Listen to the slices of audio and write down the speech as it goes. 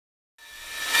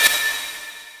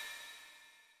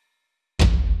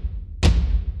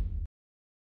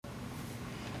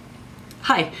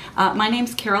Hi, my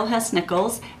name's Carol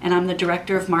Hess-Nichols, and I'm the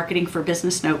Director of Marketing for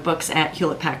Business Notebooks at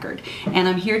Hewlett-Packard. And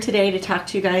I'm here today to talk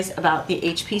to you guys about the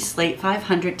HP Slate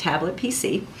 500 tablet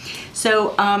PC.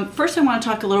 So first I want to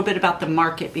talk a little bit about the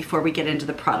market before we get into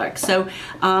the product. So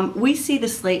we see the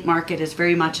Slate market as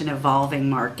very much an evolving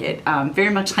market,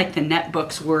 very much like the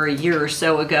netbooks were a year or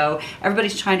so ago.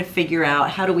 Everybody's trying to figure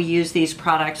out, how do we use these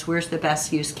products, where's the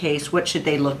best use case, what should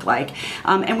they look like?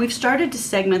 And we've started to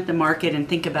segment the market and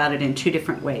think about it in two different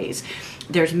ways.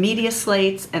 There's media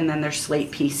slates and then there's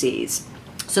Slate PCs.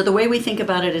 So the way we think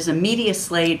about it as a media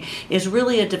slate is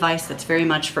really a device that's very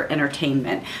much for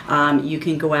entertainment. You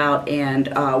can go out and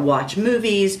watch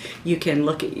movies, you can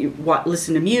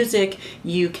listen to music,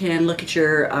 you can look at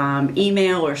your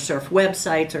email or surf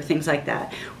websites or things like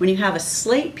that. When you have a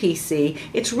Slate PC,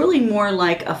 it's really more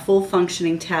like a full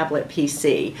functioning tablet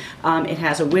PC. It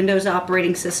has a Windows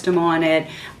operating system on it,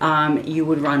 you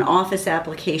would run Office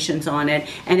applications on it,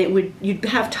 and you'd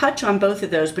have touch on both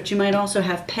of those, but you might also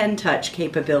have pen touch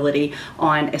capability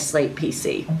on a Slate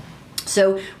PC.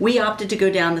 So we opted to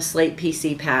go down the Slate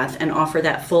PC path and offer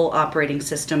that full operating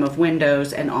system of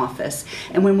Windows and Office.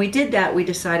 And when we did that, we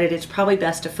decided it's probably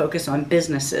best to focus on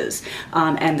businesses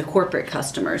and the corporate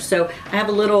customers. So I have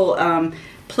a little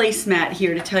placemat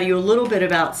here to tell you a little bit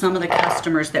about some of the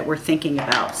customers that we're thinking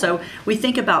about. So we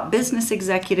think about business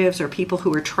executives or people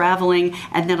who are traveling,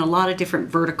 and then a lot of different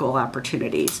vertical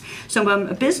opportunities. So from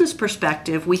a business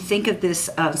perspective, we think of this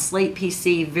Slate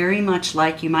PC very much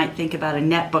like you might think about a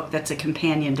netbook that's a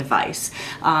companion device.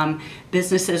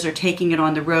 Businesses are taking it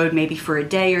on the road maybe for a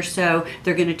day or so.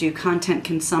 They're going to do content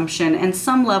consumption and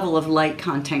some level of light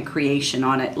content creation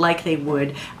on it, like they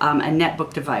would a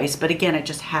netbook device. But again, it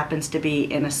just happens to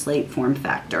be in a Slate form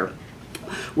factor.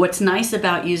 What's nice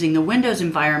about using the Windows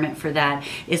environment for that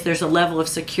is there's a level of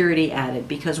security added,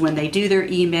 because when they do their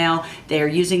email, they're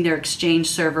using their Exchange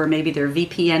server, maybe they're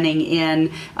VPNing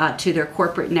in to their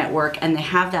corporate network, and they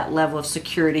have that level of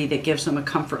security that gives them a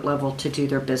comfort level to do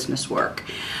their business work.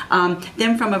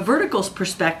 Then from a verticals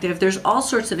perspective, there's all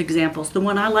sorts of examples. The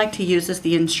one I like to use is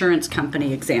the insurance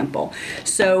company example.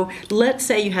 So let's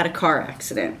say you had a car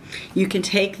accident. You can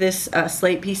take this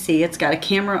Slate PC, it's got a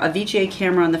camera, a VGA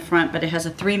camera on the front, but it has a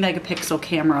 3-megapixel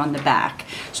camera on the back.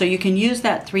 So you can use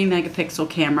that 3-megapixel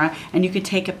camera and you can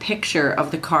take a picture of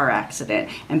the car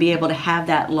accident and be able to have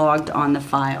that logged on the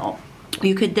file.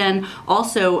 You could then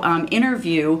also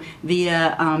interview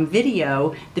via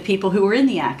video the people who were in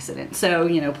the accident. So,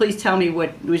 please tell me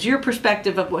what was your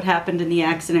perspective of what happened in the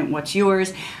accident, what's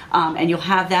yours, and you'll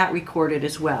have that recorded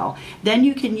as well. Then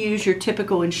you can use your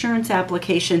typical insurance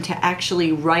application to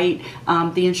actually write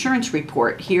the insurance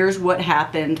report. Here's what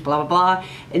happened, blah, blah, blah,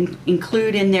 and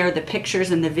include in there the pictures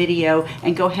and the video,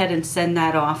 and go ahead and send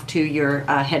that off to your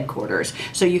headquarters.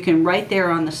 So you can right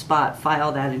there on the spot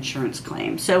file that insurance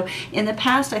claim. So in the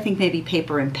past, I think maybe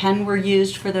paper and pen were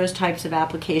used for those types of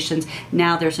applications.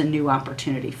 Now there's a new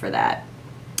opportunity for that.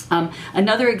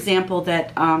 Another example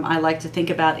that I like to think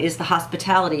about is the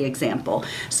hospitality example.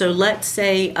 So let's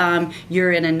say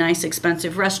you're in a nice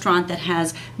expensive restaurant that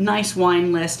has nice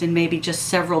wine list and maybe just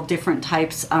several different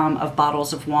types of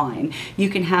bottles of wine. You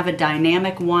can have a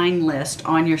dynamic wine list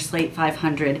on your Slate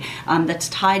 500 that's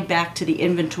tied back to the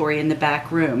inventory in the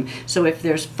back room. So if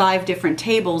there's 5 different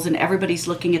tables and everybody's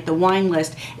looking at the wine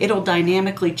list, it'll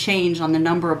dynamically change on the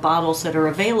number of bottles that are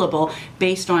available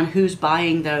based on who's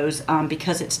buying those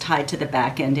because it's tied to the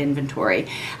back end inventory.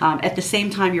 At the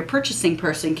same time, your purchasing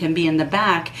person can be in the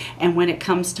back, and when it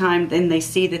comes time, then they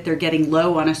see that they're getting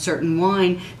low on a certain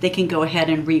wine, they can go ahead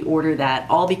and reorder that,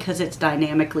 all because it's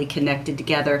dynamically connected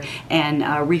together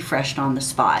and refreshed on the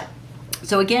spot.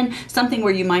 So again, something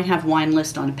where you might have wine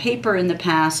list on paper in the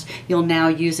past, you'll now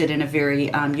use it in a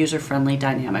very user-friendly,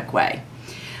 dynamic way.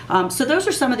 So those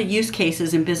are some of the use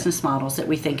cases and business models that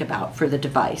we think about for the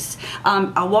device.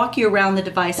 I'll walk you around the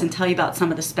device and tell you about some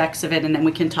of the specs of it, and then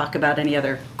we can talk about any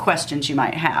other questions you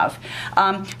might have.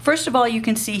 First of all, you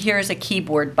can see here is a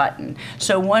keyboard button.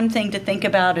 So one thing to think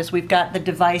about is we've got the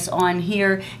device on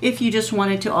here. If you just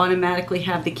wanted to automatically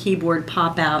have the keyboard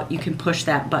pop out, you can push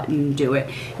that button and do it.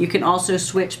 You can also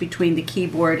switch between the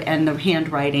keyboard and the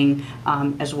handwriting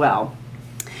as well.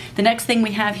 The next thing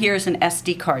we have here is an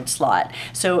SD card slot.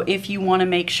 So if you want to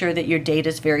make sure that your data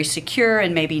is very secure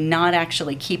and maybe not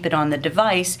actually keep it on the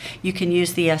device, you can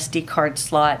use the SD card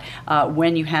slot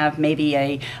when you have maybe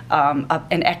an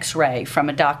X-ray from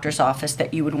a doctor's office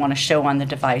that you would want to show on the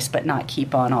device but not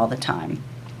keep on all the time.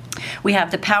 We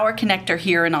have the power connector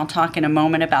here, and I'll talk in a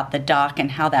moment about the dock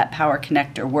and how that power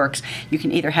connector works. You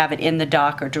can either have it in the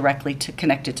dock or directly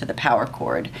connected to the power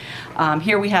cord.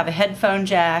 Here we have a headphone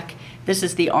jack. This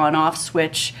is the on-off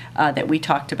switch that we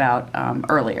talked about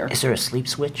earlier. Is there a sleep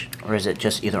switch, or is it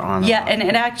just either on or Yeah, off? and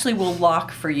it actually will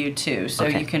lock for you too, so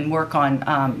Okay. you can work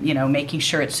on you know, making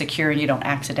sure it's secure and you don't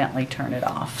accidentally turn it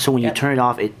off. So when you Yep. turn it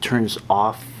off, it turns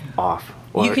off,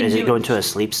 or You can does do it go it- into a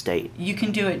sleep state? You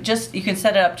can do it just, you can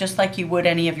set it up just like you would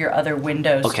any of your other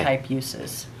Windows Okay. type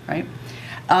uses, right?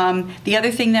 The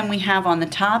other thing then we have on the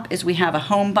top is we have a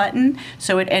home button.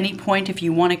 So at any point, if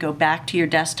you want to go back to your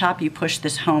desktop, you push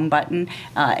this home button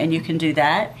and you can do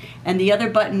that. And the other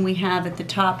button we have at the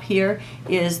top here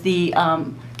is the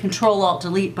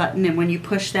Control-Alt-Delete button, and when you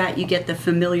push that, you get the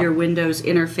familiar Windows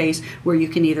interface where you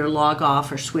can either log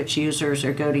off or switch users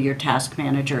or go to your task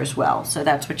manager as well. So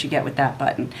that's what you get with that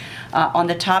button. On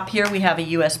the top here, we have a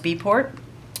USB port.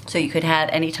 So you could add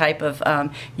any type of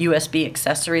USB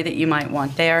accessory that you might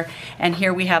want there. And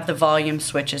here we have the volume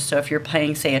switches. So if you're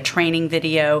playing, say, a training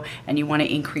video and you want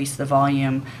to increase the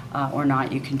volume or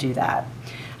not, you can do that.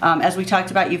 As we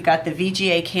talked about, you've got the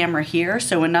VGA camera here.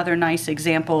 So another nice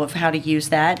example of how to use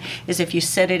that is if you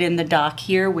set it in the dock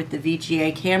here with the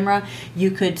VGA camera,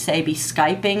 you could, say, be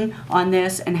Skyping on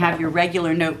this and have your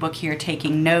regular notebook here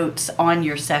taking notes on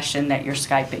your session that you're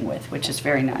Skyping with, which is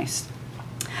very nice.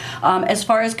 As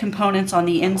far as components on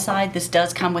the inside, this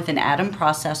does come with an Atom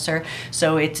processor.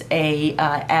 So it's a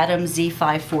Atom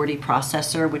Z540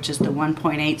 processor, which is the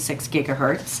 1.86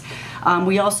 gigahertz.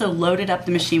 We also loaded up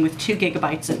the machine with 2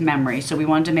 gigabytes of memory, so we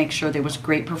wanted to make sure there was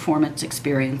great performance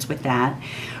experience with that.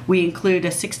 We include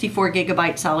a 64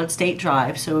 gigabyte solid state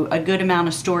drive, so a good amount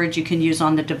of storage you can use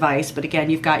on the device, but again,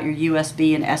 you've got your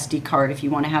USB and SD card if you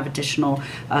want to have additional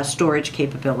storage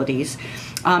capabilities.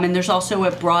 And there's also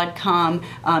a Broadcom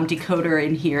decoder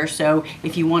in here, so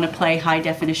if you want to play high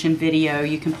definition video,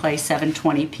 you can play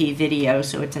 720p video,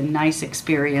 so it's a nice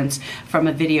experience from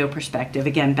a video perspective.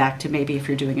 Again, back to maybe if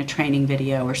you're doing a training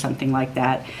video or something like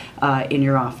that in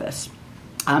your office.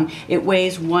 It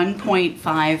weighs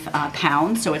 1.5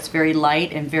 pounds, so it's very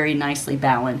light and very nicely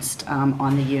balanced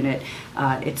on the unit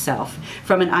itself.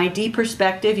 From an ID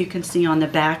perspective, you can see on the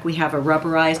back we have a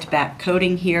rubberized back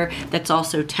coating here that's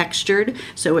also textured,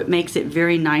 so it makes it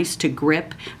very nice to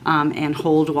grip and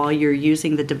hold while you're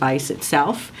using the device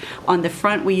itself. On the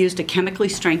front, we used a chemically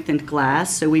strengthened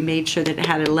glass, so we made sure that it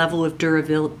had a level of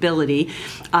durability,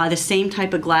 the same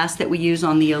type of glass that we use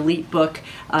on the EliteBook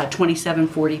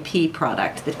 2740p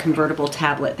product, the convertible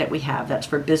tablet that we have. That's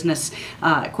for business,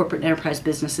 corporate enterprise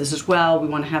businesses as well. We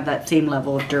want to have that same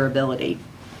level of durability.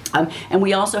 And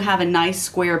we also have a nice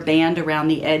square band around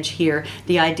the edge here.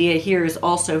 The idea here is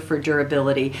also for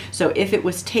durability. So if it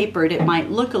was tapered, it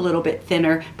might look a little bit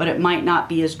thinner, but it might not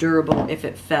be as durable if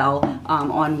it fell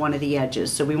on one of the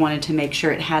edges. So we wanted to make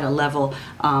sure it had a level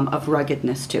of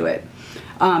ruggedness to it.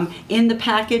 In the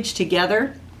package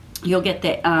together, you'll get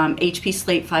the HP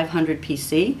Slate 500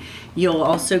 PC. You'll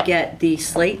also get the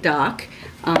Slate dock,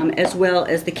 as well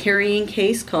as the carrying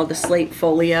case called the Slate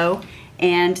Folio,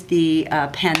 and the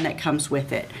pen that comes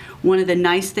with it. One of the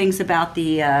nice things about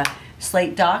the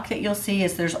Slate dock that you'll see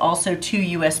is there's also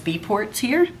 2 USB ports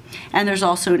here, and there's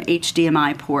also an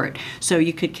HDMI port. So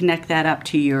you could connect that up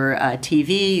to your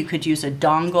TV. You could use a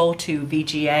dongle to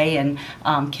VGA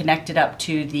and connect it up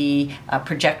to the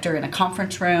projector in a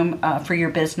conference room for your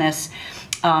business.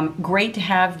 Great to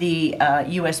have the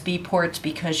USB ports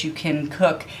because you can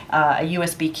hook a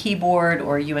USB keyboard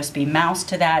or a USB mouse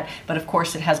to that, but of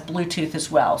course it has Bluetooth as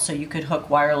well, so you could hook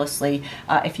wirelessly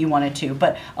if you wanted to.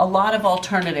 But a lot of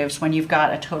alternatives when you've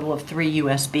got a total of 3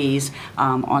 USBs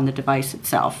on the device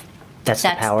itself. That's the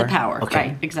power? That's the power, okay.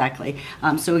 Right, exactly.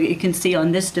 So you can see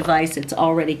on this device it's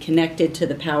already connected to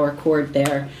the power cord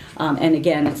there. And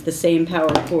again, it's the same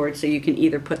power cord, so you can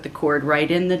either put the cord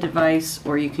right in the device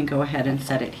or you can go ahead and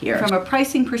set it here. From a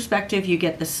pricing perspective, you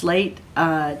get the Slate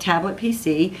tablet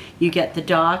PC, you get the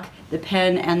dock, the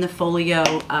pen, and the folio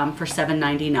for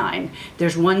 $7.99.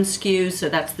 There's one SKU, so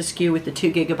that's the SKU with the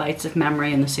 2 gigabytes of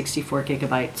memory and the 64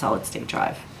 gigabyte solid state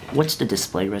drive. What's the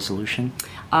display resolution?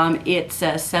 It's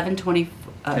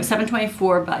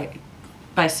 724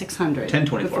 by 600.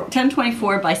 1024.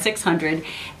 1024 by 600,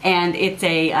 and it's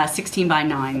a 16 by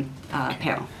 9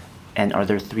 panel. And are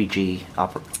there 3G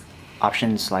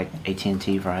options like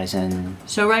AT&T, Verizon?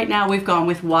 So right now we've gone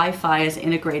with Wi-Fi as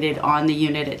integrated on the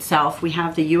unit itself. We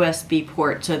have the USB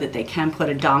port so that they can put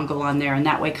a dongle on there, and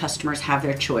that way customers have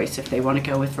their choice. If they want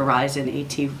to go with Verizon,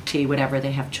 AT&T, whatever,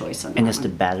 they have choice on that. And is the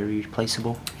one. battery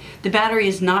replaceable? The battery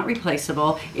is not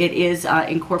replaceable. It is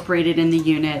incorporated in the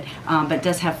unit, but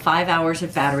does have 5 hours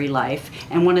of battery life.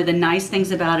 And one of the nice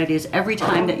things about it is every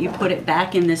time that you put it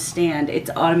back in this stand, it's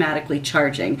automatically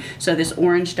charging. So this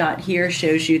orange dot here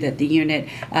shows you that the unit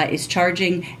is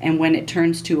charging, and when it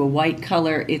turns to a white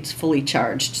color, it's fully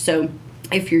charged. So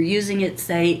if you're using it,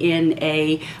 say, in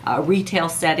a retail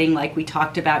setting, like we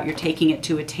talked about, you're taking it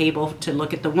to a table to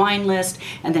look at the wine list,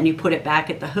 and then you put it back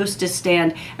at the hostess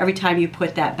stand. Every time you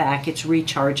put that back, it's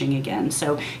recharging again.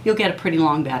 So you'll get a pretty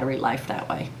long battery life that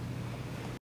way.